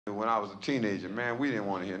When I was a teenager, man, we didn't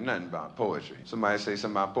want to hear nothing about poetry. Somebody say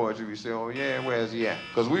something about poetry, we say, oh yeah, where's he at?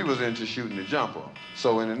 Because we was into shooting the jumper.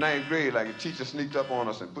 So in the 9th grade, like a teacher sneaked up on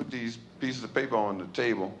us and put these pieces of paper on the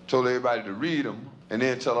table, told everybody to read them, and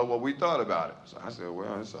then tell us what we thought about it. So I said,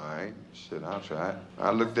 well, it's all right. Shit, I'll try it. I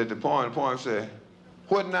looked at the poem said,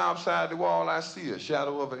 what now upside the wall I see? A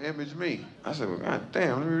shadow of an image me. I said, well, God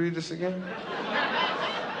damn, let me read this again.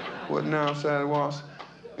 What now upside the wall?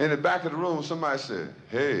 In the back of the room, somebody said,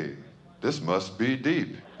 hey, this must be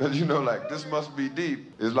deep. Because, you know, like, this must be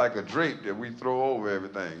deep is like a drape that we throw over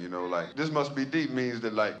everything, you know, like, this must be deep means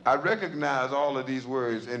that, like, I recognize all of these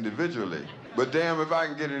words individually, but damn if I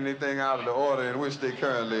can get anything out of the order in which they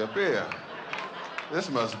currently appear. This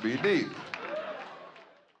must be deep.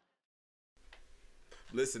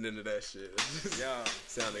 Listening to that shit, yeah,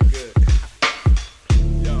 sounding good.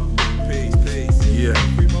 Yo, peace. Yeah.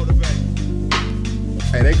 Remotivate.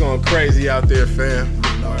 Hey, they going crazy out there, fam.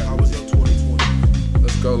 I was in 2020.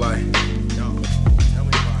 Let's go like.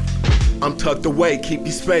 I'm tucked away, keep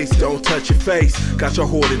your space, don't touch your face. Got your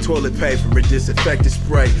hoarded toilet paper and disinfectant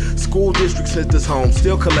spray. School district sent us home,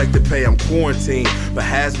 still collected pay, I'm quarantined. But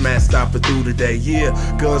hazmat stopping through today, yeah.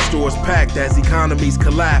 Gun stores packed as economies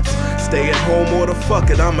collapse. Stay at home or the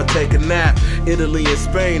fuck it, I'ma take a nap. Italy and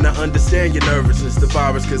Spain, I understand your nervousness. The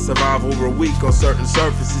virus can survive over a week on certain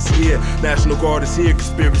surfaces, yeah. National Guard is here,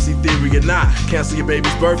 conspiracy theory or not. Cancel your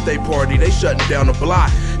baby's birthday party, they shutting down the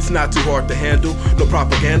block. It's not too hard to handle, no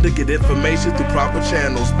propaganda, get information through proper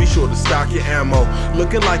channels. Be sure to stock your ammo.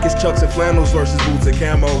 Looking like it's chucks and flannels versus boots and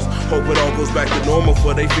camos. Hope it all goes back to normal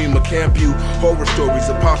for they FEMA camp you. Horror stories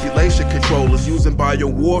of population controllers using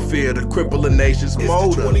bio-warfare to cripple a nation's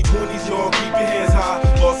motor. It's the 2020s, y'all, keep your hands high.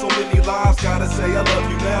 Lost so many lives, gotta say I love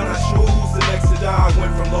you now. Not sure who's the next to die.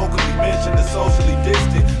 Went from locally mentioned to socially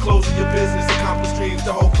distant. Closing your business, accomplish dreams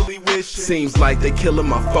to hopefully wish. Seems like they killing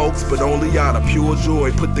my folks, but only out of pure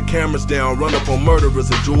joy. Put the cameras down, run up on murderers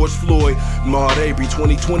of George Floyd. Maud Avery,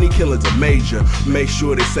 2020 killings are major. Make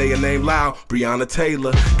sure they say her name loud, Breonna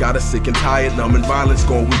Taylor. Got us sick and tired, numbing violence,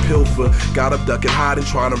 going we pilfer. Got up ducking, hiding,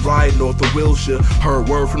 trying to riot north of Wilshire. Heard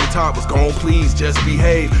word from the top was gone, please just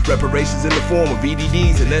behave. Reparations in the form of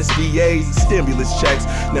EDDs and SBAs and stimulus checks.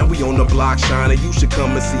 Now we on the block shining, you should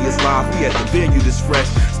come and see us live. We at the venue this fresh,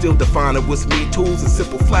 still defining what's me tools and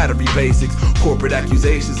simple flattery basics. Corporate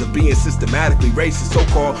accusations of being systematically racist.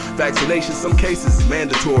 So-called vaccination, some cases is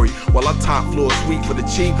mandatory. While our top floor suite for the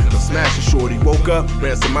cheap, I'm smashing shorty. Woke up,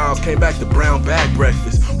 ran some miles, came back to brown bag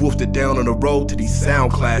breakfast. Wolfed it down on the road to these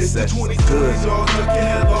sound class sessions. It's the 2020s, y'all, tuck your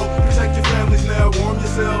head low. Protect your families now, warm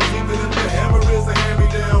yourselves. Even if the hammer is a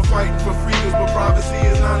hand-me-down. Fighting for freedoms, but privacy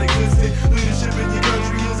is non-existent. Leadership in your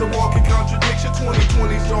country is a walking contradiction.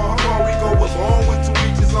 2020s, y'all, how far we go along with to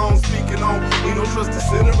each his own. Speaking on, we don't trust the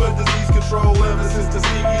center of disease control. Ever since the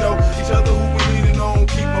CEO, each other who we leaning on.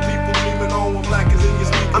 Keep my people dreaming on when black is in your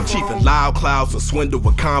speaker. I'm chiefing loud clouds and swindle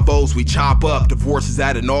with combos we chop up. Divorce is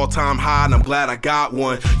at an all-time high and I'm glad I got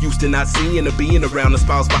one. Used to not seeing or being around the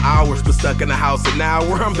spouse for hours, but stuck in the house an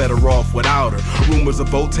hour, I'm better off without her. Rumors of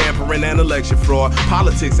vote tampering and election fraud.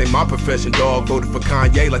 Politics ain't my profession, dog. Voted for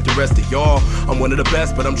Kanye like the rest of y'all. I'm one of the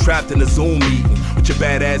best, but I'm trapped in a Zoom meeting with your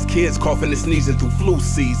badass kids coughing and sneezing through flu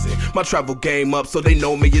season. My travel game up so they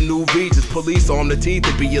know me in new regions. Police on the teeth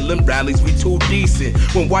to be limb rallies, we too decent.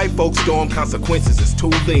 When white folks storm, consequences is too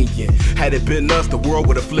lenient. Had it been us, the world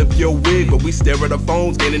would've flipped your wig, but we stare at our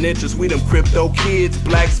phones, gaining interest. We them crypto kids.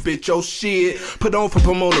 Black spit your shit. Put on for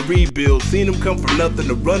Pomona rebuild. Seen them come from nothing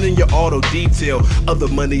to running your auto detail. Other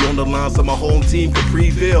money on the line so my home team can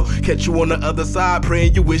prevail. Catch you on the other side,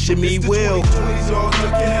 praying you wishing me well. 2020s, y'all,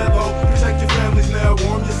 tuck your head low. Protect your families now,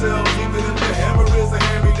 warm yourselves. Even if the hammer is a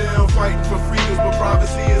hand-me-down. Fighting for freedoms, but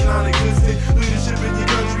privacy is non-existent. Leadership in your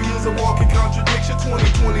country is a walking contradiction.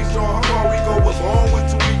 2020s, y'all, how far we go along with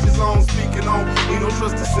to each his own. Speaking on, we don't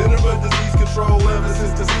trust the center of disease